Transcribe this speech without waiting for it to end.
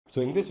So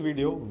in this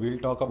video, we'll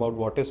talk about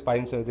what is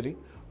spine surgery,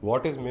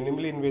 what is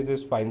minimally invasive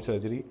spine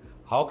surgery,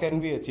 how can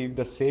we achieve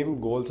the same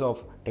goals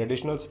of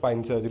traditional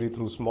spine surgery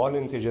through small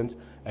incisions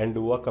and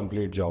do a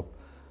complete job.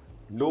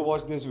 Do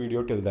watch this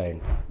video till the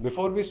end.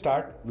 Before we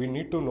start, we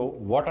need to know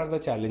what are the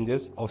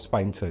challenges of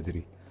spine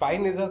surgery.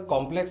 Spine is a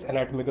complex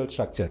anatomical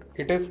structure.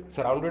 It is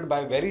surrounded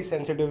by very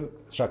sensitive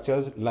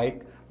structures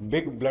like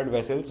big blood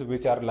vessels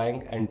which are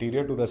lying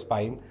anterior to the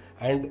spine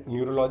and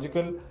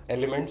neurological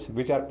elements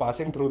which are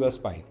passing through the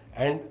spine.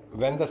 And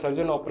when the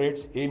surgeon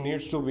operates, he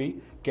needs to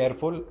be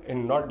careful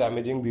in not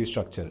damaging these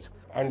structures.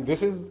 And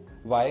this is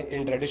why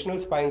in traditional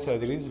spine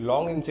surgeries,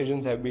 long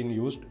incisions have been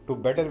used to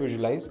better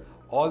visualize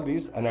all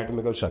these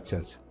anatomical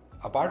structures.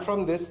 Apart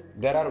from this,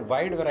 there are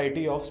wide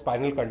variety of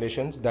spinal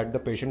conditions that the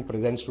patient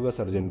presents to the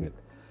surgeon with.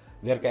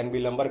 There can be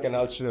lumbar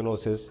canal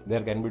stenosis,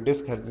 there can be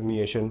disc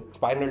herniation,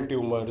 spinal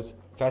tumors,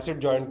 facet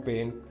joint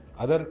pain,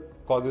 other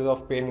causes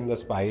of pain in the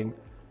spine,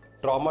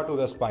 trauma to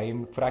the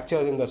spine,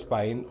 fractures in the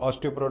spine,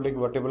 osteoporotic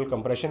vertebral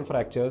compression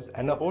fractures,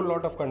 and a whole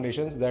lot of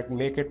conditions that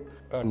make it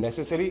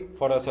necessary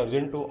for a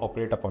surgeon to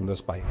operate upon the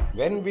spine.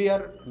 When we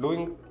are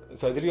doing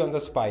surgery on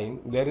the spine,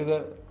 there is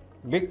a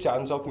big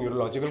chance of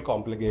neurological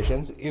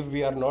complications if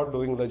we are not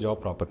doing the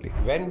job properly.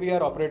 When we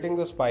are operating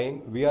the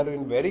spine, we are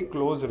in very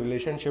close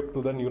relationship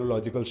to the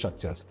neurological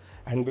structures,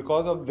 and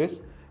because of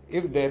this,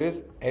 if there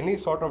is any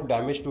sort of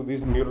damage to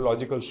these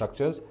neurological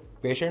structures,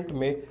 patient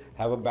may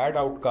have a bad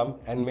outcome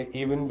and may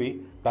even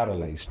be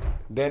paralyzed.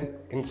 Then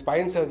in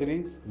spine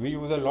surgeries, we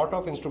use a lot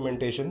of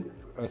instrumentation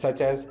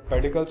such as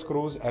pedicle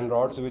screws and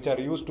rods which are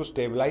used to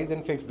stabilize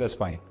and fix the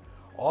spine.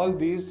 All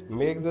these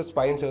make the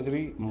spine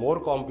surgery more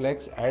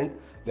complex and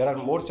there are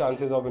more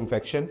chances of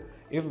infection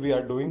if we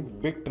are doing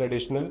big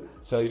traditional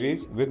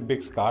surgeries with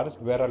big scars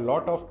where a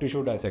lot of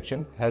tissue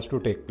dissection has to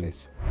take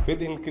place.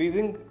 With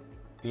increasing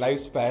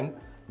lifespan,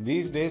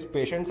 these days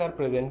patients are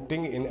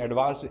presenting in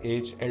advanced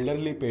age,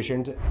 elderly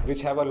patients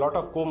which have a lot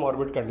of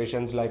comorbid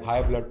conditions like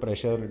high blood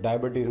pressure,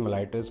 diabetes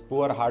mellitus,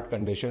 poor heart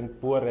condition,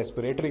 poor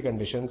respiratory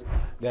conditions.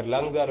 Their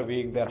lungs are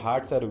weak, their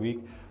hearts are weak,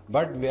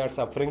 but they are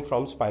suffering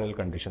from spinal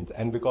conditions,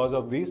 and because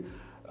of these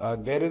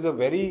there is a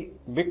very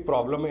big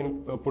problem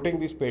in putting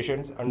these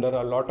patients under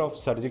a lot of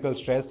surgical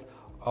stress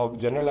of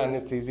general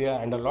anesthesia,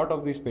 and a lot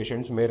of these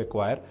patients may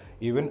require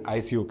even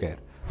ICU care.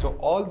 So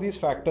all these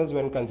factors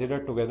when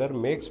considered together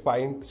make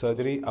spine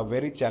surgery a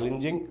very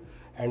challenging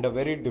and a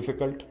very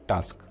difficult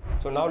task.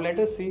 So now let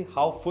us see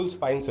how full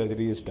spine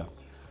surgery is done.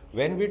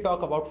 When we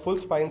talk about full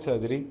spine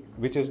surgery,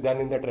 which is done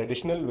in the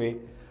traditional way,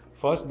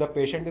 first the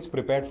patient is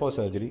prepared for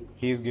surgery.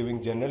 He is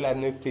giving general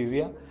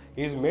anesthesia.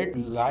 He is made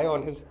lie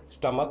on his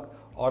stomach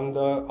on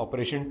the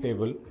operation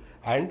table,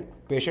 and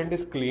patient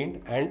is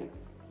cleaned and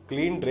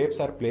clean drapes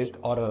are placed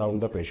all around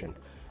the patient.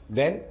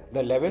 Then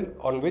the level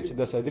on which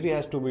the surgery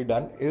has to be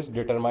done is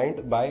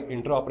determined by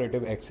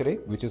intraoperative X-ray,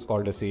 which is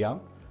called a C-arm.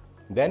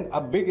 Then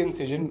a big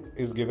incision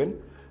is given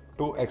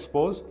to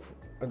expose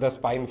the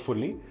spine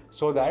fully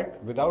so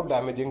that without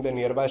damaging the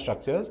nearby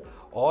structures,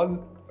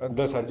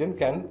 the surgeon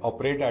can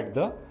operate at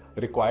the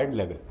required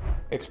level.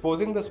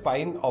 Exposing the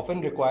spine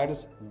often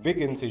requires big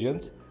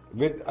incisions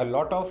with a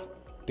lot of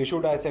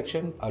tissue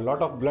dissection, a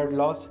lot of blood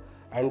loss,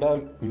 and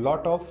a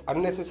lot of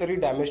unnecessary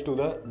damage to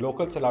the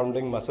local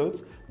surrounding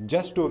muscles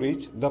just to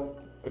reach the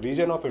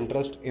region of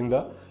interest in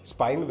the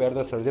spine where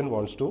the surgeon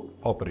wants to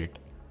operate.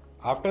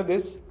 After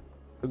this,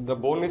 the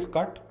bone is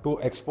cut to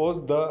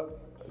expose the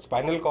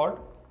spinal cord.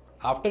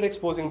 After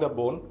exposing the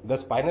bone, the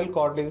spinal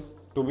cord is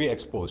to be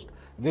exposed.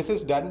 This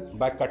is done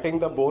by cutting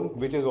the bone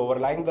which is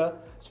overlying the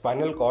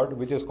spinal cord,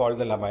 which is called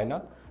the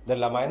lamina. The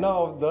lamina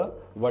of the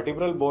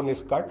vertebral bone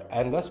is cut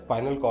and the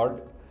spinal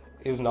cord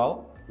is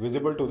now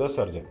visible to the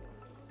surgeon.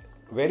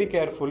 Very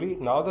carefully,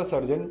 now the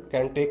surgeon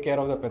can take care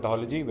of the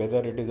pathology, whether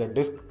it is a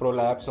disc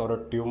prolapse or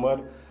a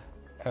tumor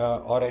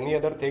or any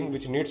other thing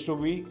which needs to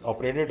be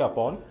operated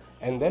upon.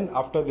 And then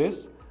after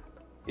this,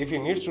 if he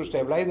needs to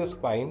stabilize the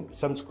spine,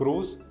 some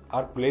screws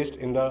are placed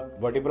in the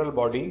vertebral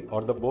body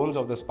or the bones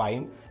of the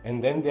spine,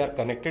 and then they are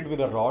connected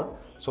with a rod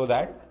so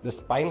that the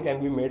spine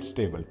can be made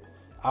stable.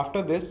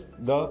 After this,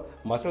 the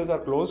muscles are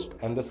closed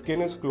and the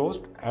skin is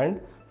closed, and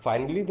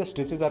finally the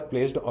stitches are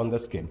placed on the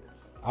skin.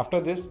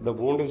 After this, the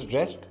wound is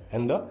dressed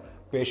and the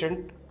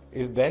patient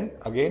is then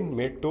again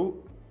made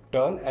to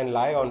turn and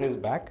lie on his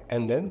back,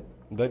 and then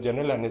the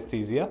general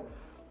anesthesia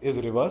is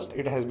reversed.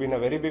 It has been a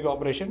very big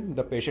operation.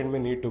 The patient may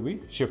need to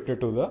be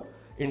shifted to the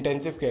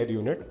intensive care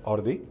unit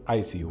or the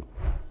ICU.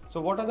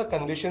 So what are the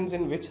conditions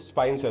in which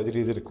spine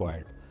surgery is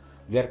required?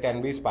 There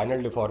can be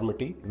spinal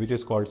deformity, which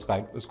is called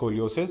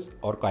scoliosis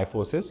or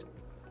kyphosis,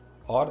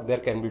 or there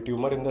can be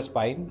tumor in the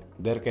spine.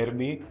 There can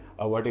be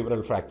a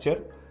vertebral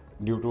fracture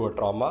due to a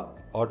trauma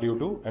or due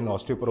to an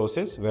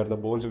osteoporosis where the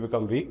bones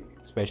become weak,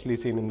 especially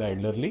seen in the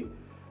elderly.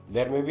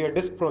 There may be a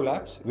disc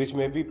prolapse which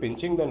may be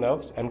pinching the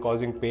nerves and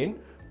causing pain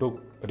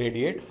to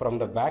radiate from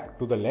the back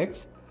to the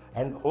legs,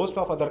 and host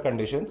of other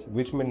conditions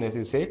which may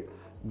necessitate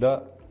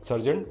the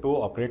surgeon to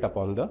operate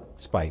upon the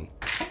spine.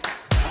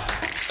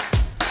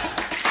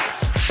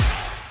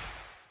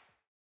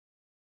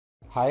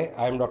 Hi,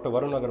 I am Dr.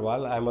 Varun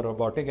Agarwal. I am a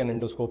robotic and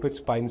endoscopic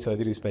spine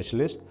surgery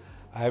specialist.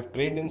 I have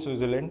trained in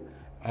Switzerland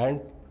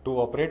and to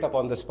operate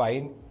upon the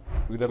spine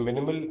with a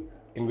minimal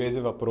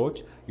invasive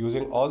approach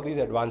using all these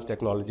advanced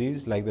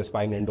technologies like the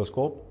spine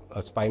endoscope,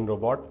 a spine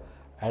robot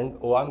and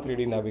OARM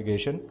 3D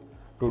navigation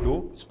to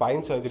do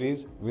spine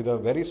surgeries with a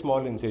very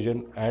small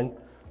incision and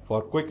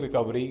for quick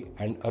recovery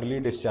and early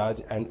discharge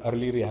and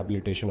early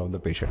rehabilitation of the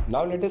patient.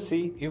 Now let us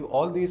see if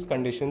all these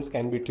conditions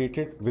can be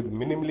treated with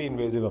minimally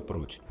invasive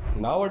approach.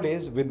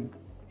 Nowadays with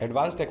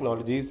advanced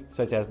technologies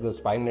such as the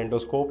spine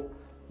endoscope,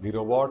 the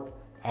robot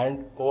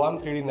and OARM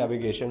 3D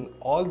navigation,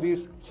 all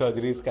these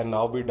surgeries can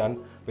now be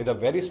done with a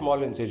very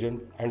small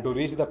incision and to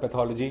reach the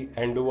pathology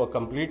and do a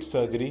complete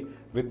surgery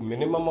with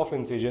minimum of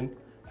incision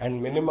and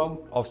minimum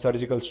of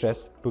surgical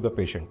stress to the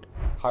patient.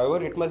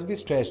 However, it must be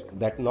stressed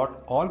that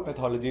not all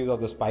pathologies of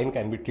the spine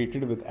can be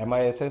treated with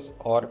MISS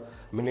or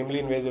minimally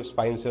invasive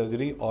spine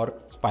surgery or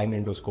spine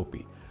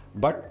endoscopy.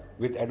 But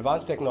with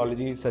advanced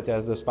technology such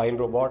as the spine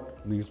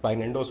robot, the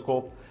spine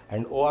endoscope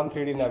and OARM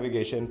 3D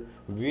navigation,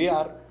 we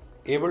are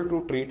able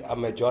to treat a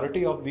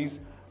majority of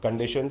these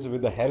conditions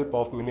with the help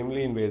of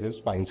minimally invasive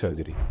spine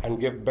surgery and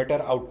give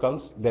better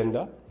outcomes than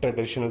the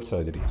traditional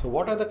surgery. So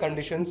what are the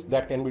conditions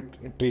that can be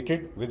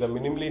treated with a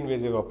minimally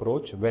invasive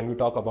approach when we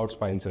talk about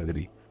spine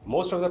surgery?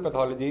 Most of the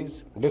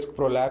pathologies, disc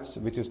prolapse,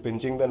 which is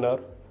pinching the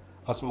nerve,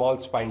 a small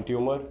spine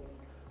tumor,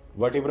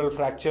 vertebral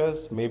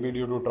fractures, maybe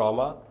due to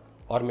trauma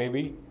or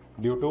maybe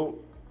due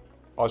to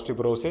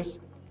osteoporosis,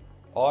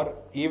 or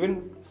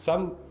even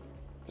some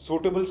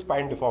suitable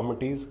spine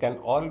deformities can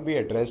all be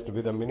addressed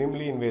with a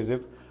minimally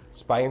invasive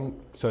spine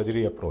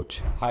surgery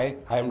approach. Hi,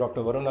 I am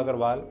Dr. Varun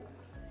Agarwal,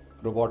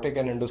 robotic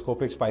and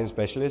endoscopic spine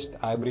specialist.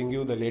 I bring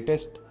you the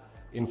latest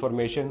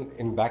information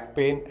in back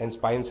pain and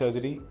spine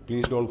surgery.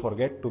 Please don't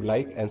forget to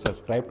like and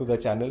subscribe to the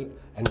channel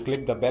and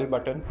click the bell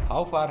button.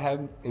 How far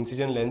have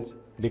incision lengths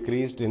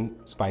decreased in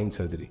spine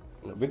surgery?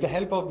 With the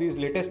help of these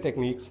latest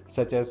techniques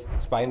such as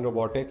spine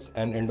robotics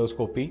and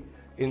endoscopy,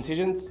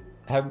 incisions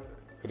have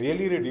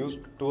really reduced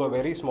to a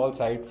very small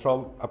site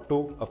from up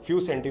to a few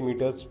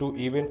centimeters to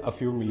even a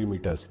few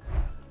millimeters.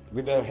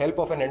 With the help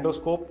of an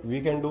endoscope,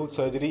 we can do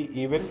surgery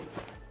even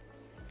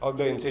of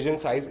the incision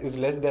size is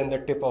less than the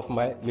tip of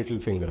my little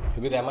finger.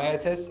 With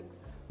MISS,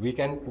 we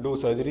can do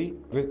surgery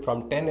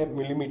from 10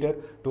 millimeter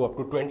to up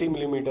to 20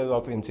 millimeters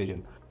of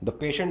incision. The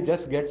patient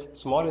just gets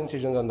small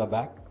incisions on the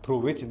back through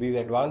which these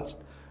advanced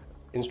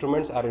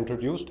instruments are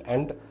introduced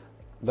and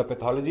the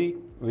pathology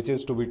which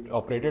is to be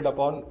operated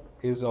upon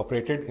is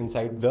operated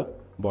inside the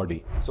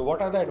body. So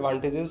what are the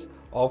advantages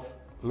of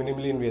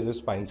minimally invasive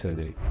spine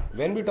surgery?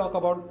 When we talk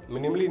about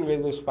minimally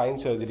invasive spine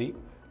surgery,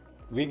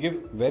 we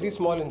give very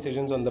small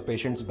incisions on the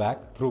patient's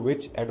back through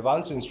which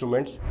advanced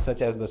instruments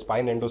such as the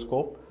spine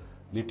endoscope,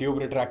 the tube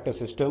retractor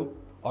system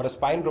or a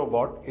spine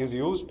robot is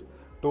used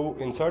to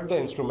insert the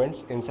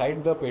instruments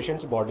inside the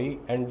patient's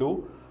body and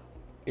do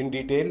in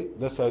detail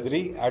the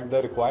surgery at the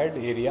required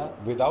area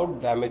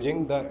without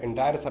damaging the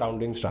entire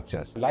surrounding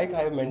structures. Like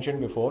I have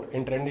mentioned before,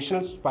 in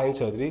traditional spine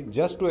surgery,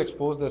 just to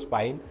expose the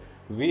spine,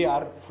 we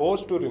are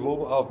forced to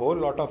remove a whole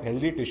lot of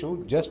healthy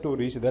tissue just to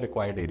reach the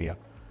required area.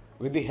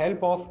 With the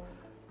help of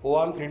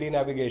OARM 3D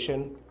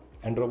navigation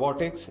and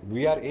robotics,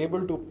 we are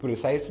able to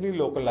precisely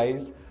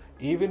localize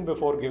even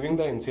before giving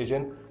the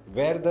incision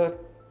where the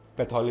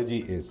pathology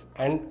is,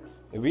 and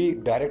we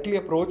directly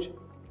approach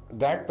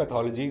that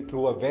pathology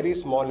through a very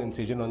small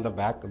incision on the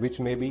back,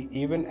 which may be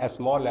even as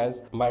small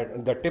as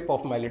the tip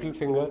of my little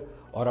finger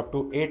or up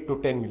to 8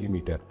 to 10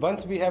 millimeter.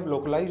 Once we have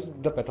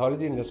localized the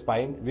pathology in the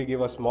spine, we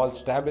give a small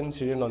stab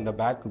incision on the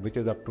back which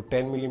is up to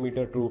 10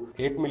 millimeter to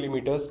 8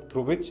 millimeters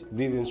through which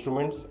these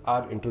instruments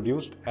are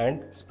introduced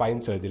and spine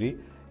surgery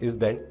is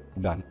then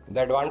done.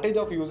 The advantage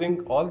of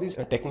using all these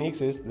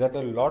techniques is that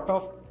a lot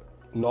of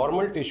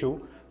normal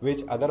tissue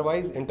which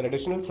otherwise in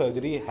traditional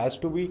surgery has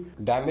to be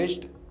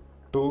damaged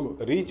to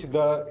reach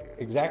the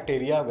exact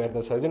area where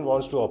the surgeon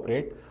wants to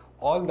operate,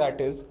 all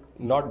that is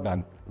not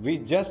done. We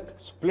just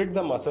split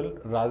the muscle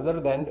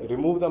rather than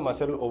remove the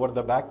muscle over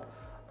the back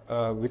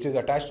which is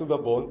attached to the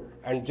bone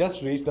and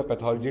just reach the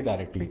pathology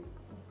directly.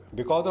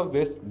 Because of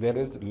this, there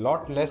is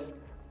lot less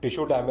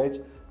tissue damage,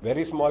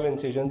 very small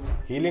incisions,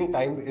 healing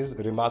time is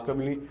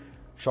remarkably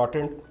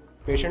shortened.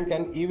 Patient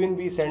can even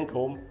be sent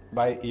home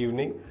by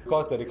evening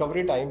because the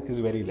recovery time is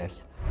very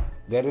less.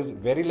 There is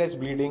very less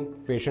bleeding.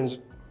 Patients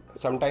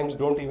sometimes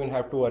don't even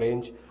have to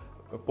arrange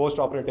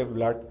post-operative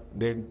blood.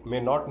 They may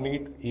not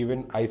need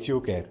even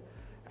ICU care.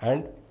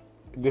 And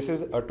this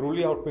is a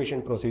truly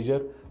outpatient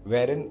procedure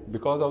wherein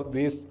because of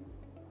this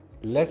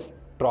less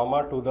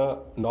trauma to the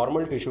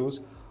normal tissues,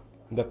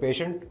 the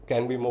patient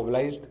can be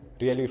mobilized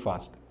really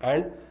fast.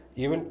 And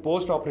even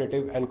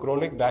post-operative and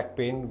chronic back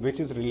pain which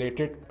is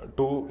related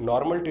to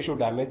normal tissue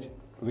damage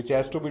which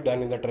has to be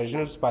done in the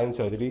traditional spine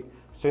surgery,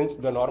 since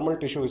the normal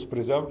tissue is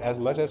preserved as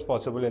much as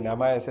possible in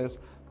MISS,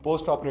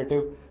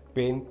 post-operative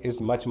pain is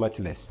much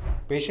less.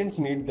 Patients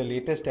need the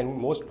latest and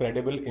most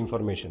credible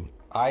information.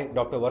 I,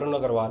 Dr. Varun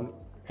Agarwal,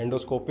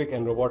 endoscopic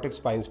and robotic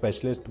spine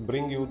specialist,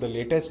 bring you the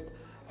latest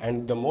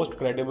and the most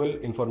credible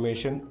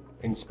information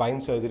in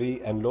spine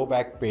surgery and low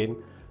back pain,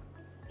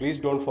 please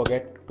don't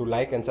forget to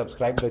like and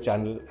subscribe the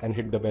channel and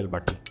hit the bell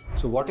button.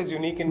 So what is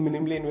unique in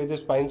minimally invasive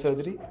spine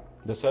surgery?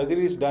 The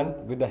surgery is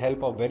done with the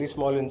help of very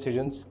small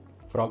incisions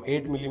from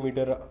 8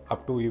 millimeter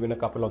up to even a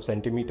couple of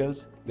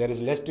centimeters. There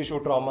is less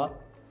tissue trauma,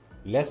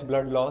 less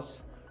blood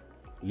loss,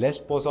 less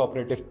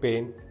post-operative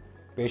pain.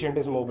 Patient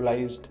is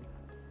mobilized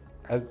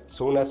as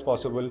soon as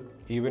possible,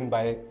 even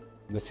by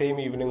the same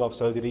evening of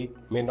surgery,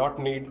 may not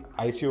need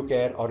ICU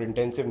care or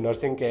intensive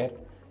nursing care,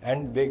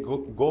 and they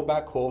go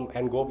back home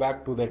and go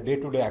back to their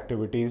day-to-day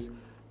activities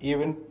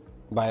even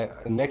by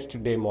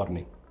next day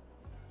morning.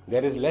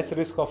 There is less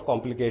risk of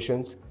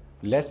complications,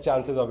 less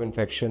chances of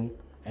infection,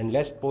 and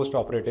less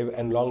post-operative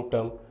and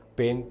long-term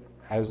pain,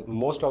 as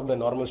most of the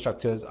normal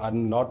structures are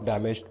not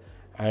damaged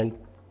and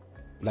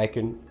like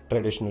in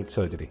traditional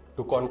surgery.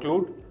 To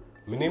conclude,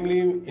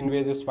 minimally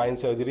invasive spine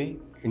surgery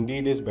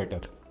indeed is better.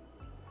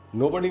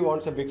 Nobody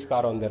wants a big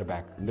scar on their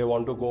back. They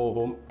want to go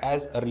home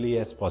as early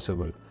as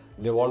possible.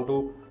 They want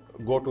to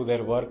go to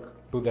their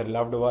work, to their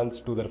loved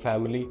ones, to their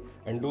family,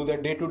 and do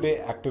their day-to-day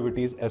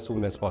activities as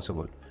soon as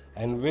possible.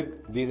 And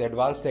with these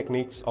advanced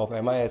techniques of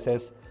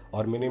MISS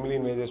or minimally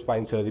invasive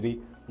spine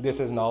surgery, this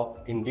is now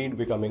indeed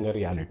becoming a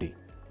reality.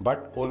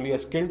 But only a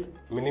skilled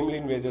minimally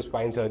invasive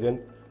spine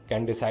surgeon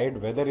can decide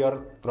whether your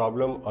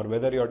problem or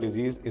whether your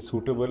disease is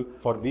suitable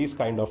for these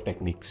kind of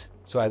techniques.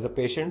 So as a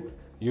patient,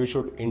 you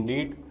should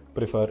indeed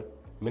prefer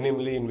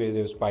minimally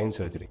invasive spine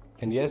surgery.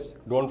 And yes,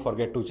 don't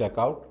forget to check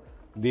out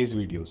these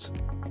videos.